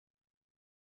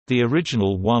The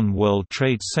original One World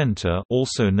Trade Center,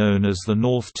 also known as the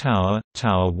North Tower,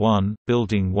 Tower 1,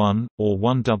 Building 1, or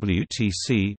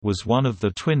 1WTC, was one of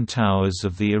the twin towers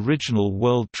of the original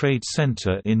World Trade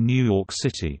Center in New York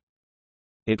City.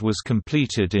 It was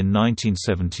completed in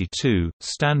 1972,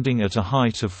 standing at a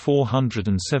height of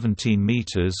 417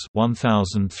 meters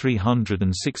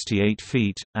 (1,368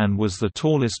 feet), and was the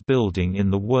tallest building in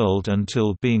the world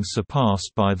until being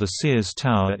surpassed by the Sears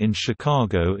Tower in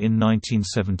Chicago in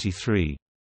 1973.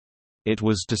 It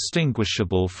was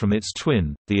distinguishable from its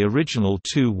twin, the original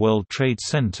Two World Trade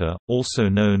Center, also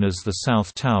known as the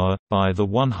South Tower, by the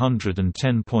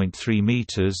 110.3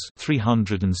 meters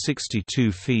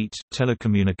 (362 feet)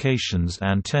 telecommunications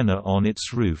antenna on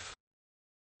its roof.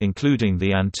 Including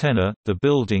the antenna, the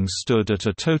building stood at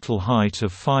a total height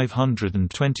of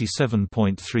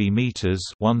 527.3 meters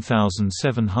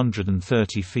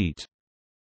 (1,730 feet).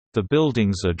 The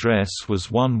building's address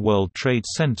was One World Trade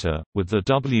Center, with the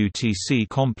WTC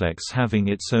complex having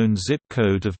its own zip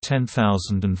code of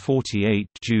 10,048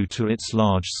 due to its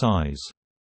large size.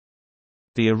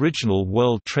 The original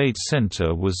World Trade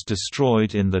Center was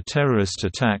destroyed in the terrorist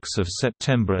attacks of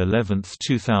September 11,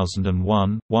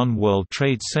 2001. One World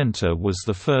Trade Center was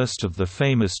the first of the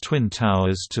famous Twin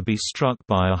Towers to be struck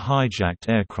by a hijacked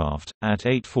aircraft, at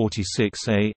 8:46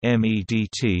 a.m.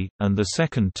 EDT, and the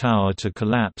second tower to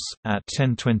collapse, at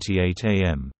 10:28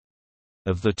 a.m.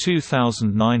 Of the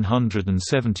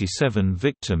 2,977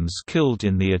 victims killed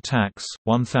in the attacks,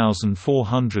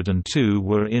 1,402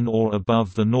 were in or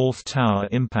above the North Tower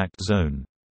impact zone.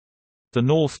 The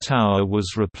North Tower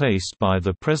was replaced by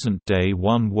the present-day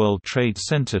One World Trade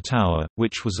Center Tower,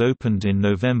 which was opened in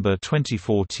November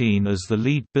 2014 as the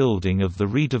lead building of the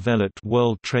redeveloped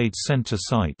World Trade Center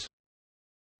site.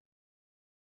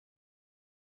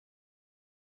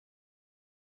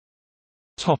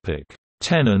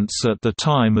 Tenants at the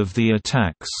time of the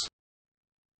attacks.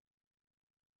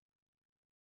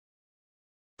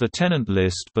 The tenant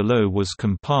list below was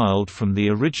compiled from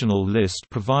the original list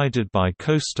provided by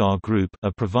CoStar Group,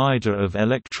 a provider of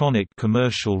electronic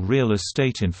commercial real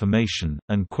estate information,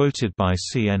 and quoted by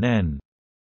CNN.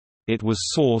 It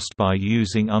was sourced by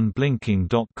using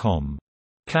unblinking.com.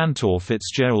 Cantor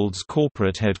Fitzgerald's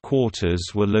corporate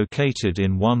headquarters were located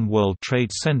in One World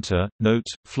Trade Center. Note: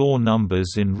 floor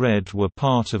numbers in red were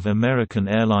part of American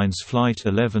Airlines Flight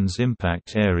 11's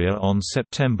impact area on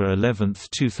September 11,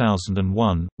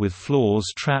 2001, with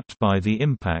floors trapped by the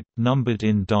impact numbered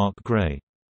in dark gray.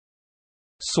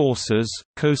 Sources: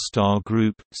 CoStar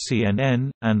Group,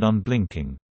 CNN, and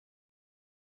Unblinking.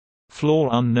 Floor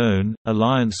unknown: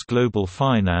 Alliance Global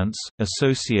Finance,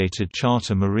 Associated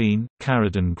Charter Marine,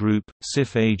 Carradine Group,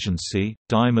 SIF Agency,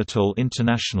 Dimetol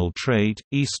International Trade,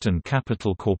 Eastern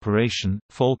Capital Corporation,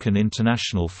 Falcon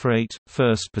International Freight,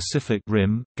 First Pacific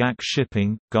Rim, GAC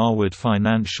Shipping, Garwood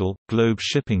Financial, Globe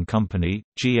Shipping Company,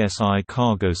 GSI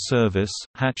Cargo Service,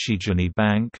 Hachijuni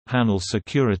Bank, Panel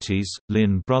Securities,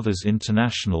 Lynn Brothers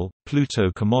International,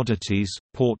 Pluto Commodities,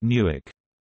 Port Newark.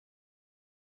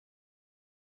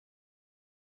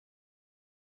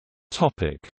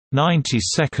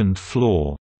 92nd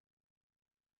floor.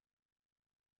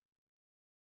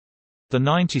 The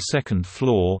 92nd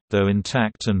floor, though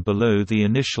intact and below the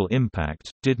initial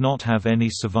impact, did not have any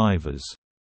survivors.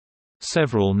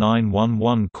 Several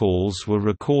 911 calls were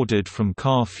recorded from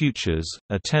Car Futures,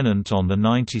 a tenant on the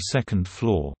 92nd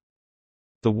floor.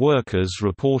 The workers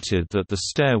reported that the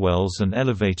stairwells and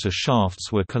elevator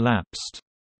shafts were collapsed.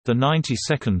 The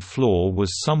 92nd floor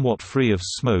was somewhat free of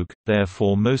smoke,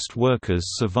 therefore most workers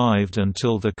survived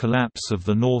until the collapse of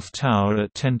the North Tower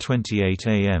at 10:28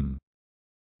 a.m.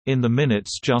 In the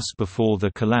minutes just before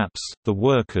the collapse, the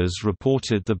workers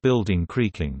reported the building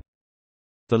creaking.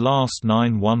 The last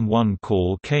 911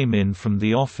 call came in from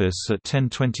the office at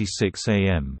 10:26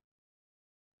 a.m.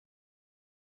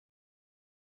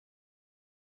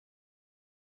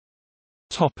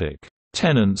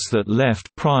 Tenants that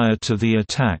left prior to the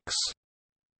attacks.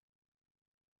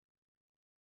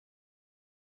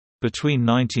 Between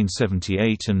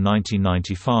 1978 and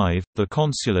 1995, the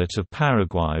Consulate of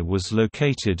Paraguay was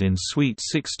located in Suite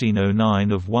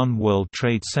 1609 of One World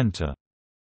Trade Center.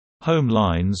 Home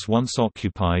Lines once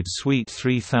occupied Suite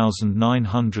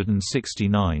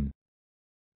 3969.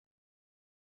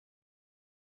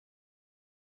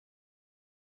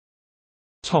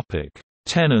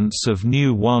 Tenants of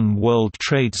New One World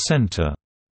Trade Center.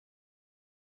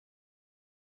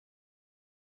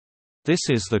 This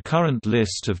is the current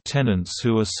list of tenants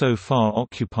who are so far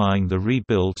occupying the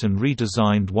rebuilt and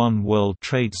redesigned One World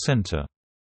Trade Center.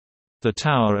 The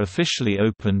tower officially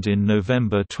opened in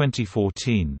November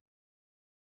 2014.